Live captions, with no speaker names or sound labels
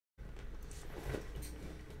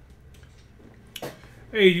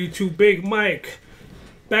Hey YouTube, Big Mike,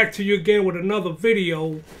 back to you again with another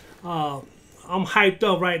video. I'm hyped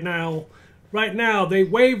up right now. Right now, they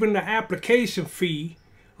waiving the application fee.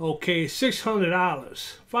 Okay,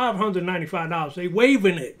 $600, $595. They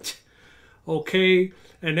waiving it. Okay,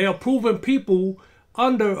 and they're approving people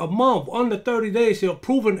under a month, under 30 days. They're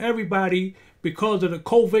approving everybody because of the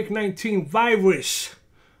COVID-19 virus.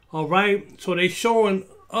 All right, so they're showing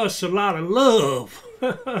us a lot of love.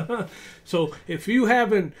 So if you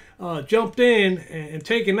haven't jumped in and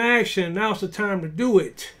taken action, now's the time to do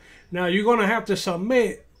it. Now you're gonna have to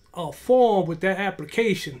submit a form with that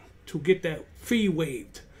application to get that fee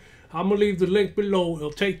waived. I'm gonna leave the link below.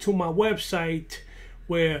 It'll take to my website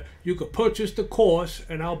where you can purchase the course,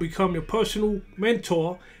 and I'll become your personal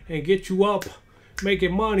mentor and get you up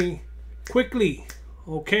making money quickly.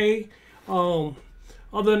 Okay.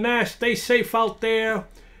 Other than that, stay safe out there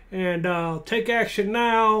and take action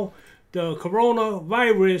now. The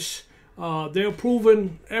coronavirus, they're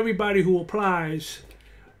approving everybody who applies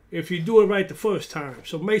if you do it right the first time.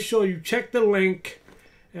 So make sure you check the link,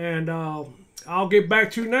 and I'll get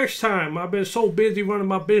back to you next time. I've been so busy running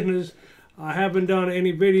my business, I haven't done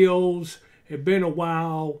any videos. It's been a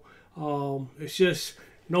while. It's just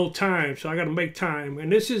no time, so I got to make time.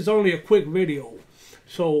 And this is only a quick video.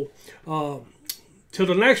 So till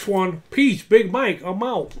the next one, peace. Big Mike, I'm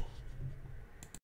out.